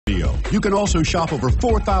video. You can also shop over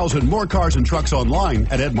 4,000 more cars and trucks online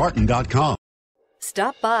at edmartin.com.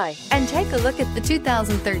 Stop by and take a look at the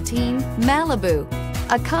 2013 Malibu.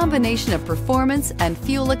 A combination of performance and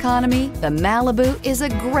fuel economy, the Malibu is a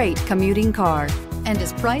great commuting car and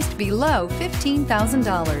is priced below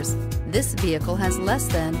 $15,000. This vehicle has less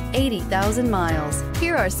than 80,000 miles.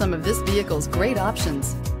 Here are some of this vehicle's great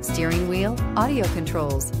options: steering wheel audio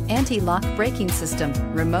controls, anti-lock braking system,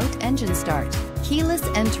 remote engine start, keyless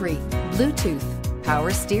entry, Bluetooth,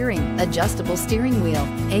 power steering, adjustable steering wheel,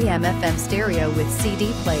 AM/FM stereo with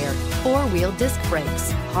CD player, four-wheel disc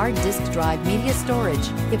brakes, hard disk drive media storage.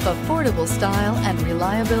 If affordable style and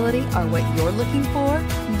reliability are what you're looking for,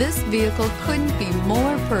 this vehicle couldn't be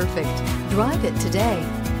more perfect. Drive it today.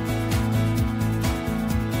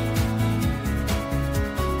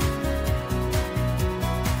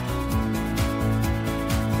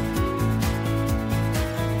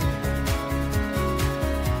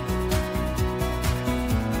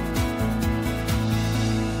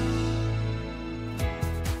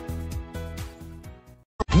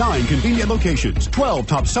 Nine convenient locations, 12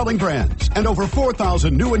 top-selling brands, and over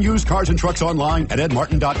 4,000 new and used cars and trucks online at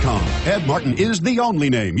edmartin.com. Ed Martin is the only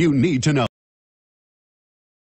name you need to know.